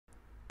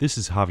This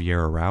is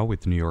Javier Arau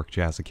with the New York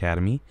Jazz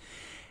Academy,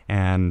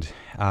 and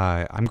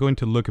I'm going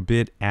to look a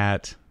bit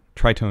at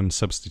tritone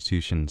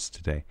substitutions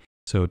today.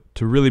 So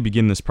to really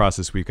begin this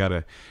process, we've got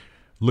to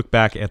look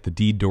back at the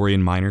D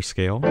Dorian minor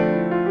scale,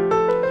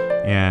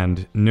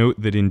 and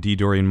note that in D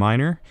Dorian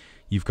minor,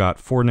 you've got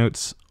 4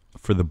 notes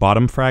for the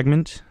bottom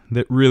fragment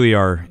that really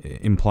are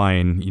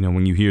implying,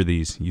 when you hear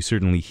these, you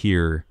certainly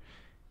hear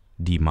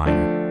D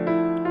minor.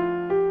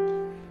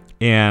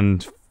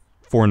 And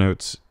 4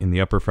 notes in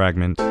the upper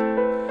fragment.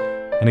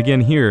 And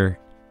again here,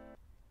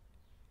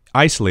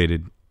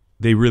 isolated,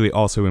 they really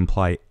also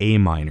imply A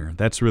minor.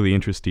 That's really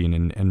interesting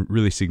and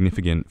really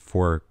significant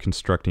for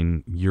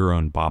constructing your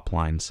own bop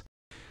lines.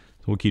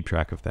 So we'll keep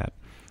track of that.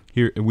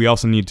 Here, we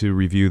also need to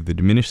review the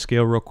diminished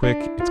scale real quick.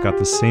 It's got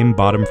the same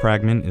bottom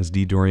fragment as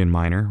D Dorian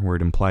minor, where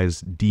it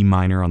implies D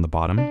minor on the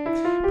bottom,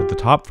 but the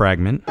top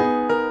fragment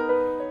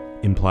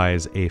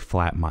implies A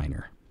flat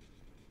minor.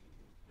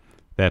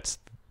 That's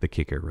the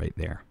kicker right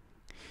there.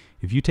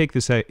 If you take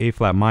this A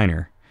flat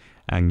minor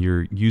and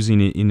you're using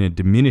it in a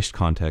diminished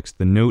context,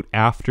 the note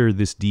after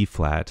this D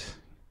flat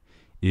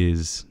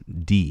is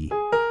D.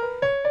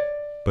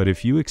 But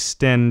if you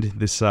extend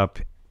this up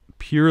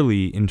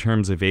purely in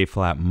terms of A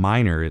flat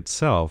minor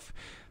itself,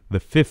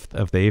 the 5th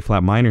of the A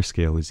flat minor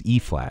scale is E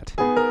flat.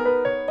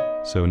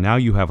 So now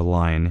you have a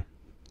line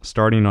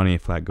starting on A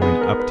flat,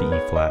 going up to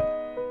E flat,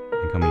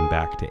 and coming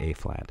back to A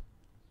flat.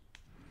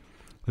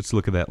 Let's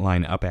look at that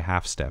line up a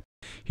half step.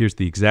 Here's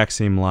the exact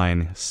same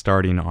line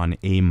starting on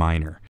A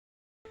minor.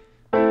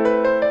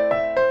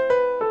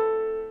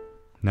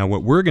 Now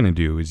what we're going to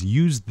do is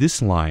use this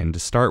line to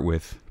start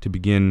with to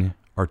begin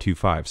our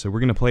 2-5. So we're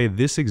going to play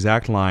this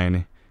exact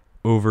line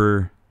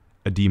over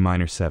a D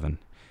minor 7.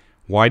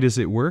 Why does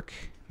it work?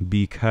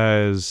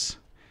 Because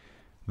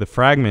the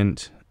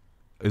fragment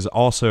is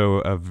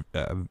also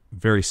a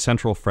very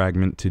central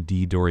fragment to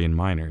D Dorian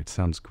minor. It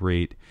sounds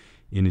great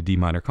in a D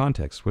minor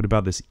context. What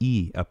about this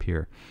E up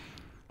here?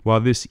 While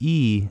this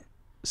E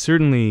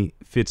certainly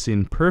fits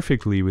in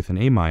perfectly with an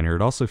A minor,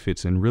 it also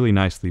fits in really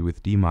nicely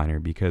with D minor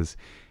because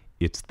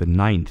it's the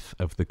 9th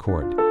of the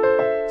chord.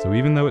 So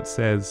even though it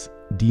says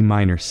D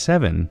minor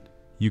 7,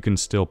 you can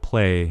still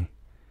play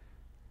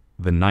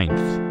the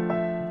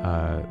 9th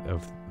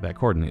of that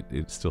chord, and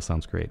it still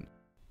sounds great.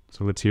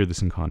 So let's hear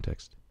this in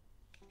context.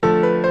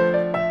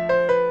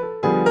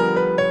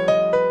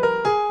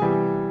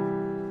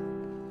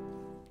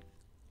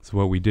 So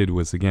what we did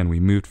was, again, we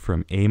moved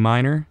from A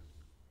minor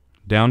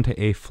down to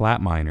A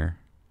flat minor,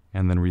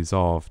 and then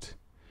resolved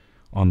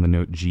on the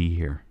note G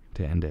here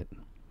to end it.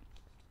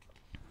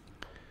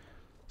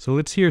 So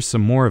let's hear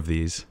some more of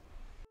these.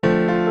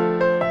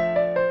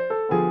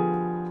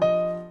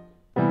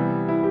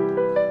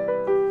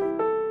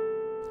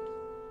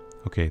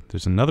 Okay,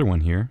 there's another one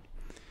here.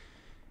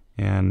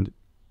 And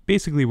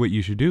basically what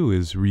you should do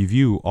is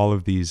review all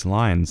of these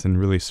lines and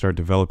really start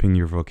developing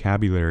your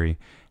vocabulary,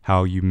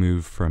 how you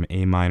move from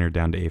A minor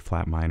down to A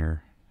flat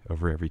minor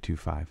over every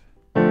 2-5.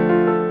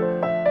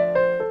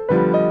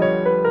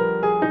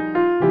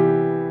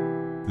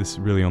 This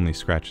really only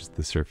scratches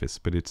the surface,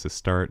 but it's a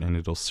start, and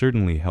it'll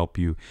certainly help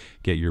you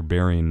get your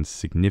bearings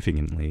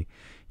significantly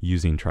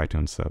using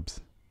tritone subs.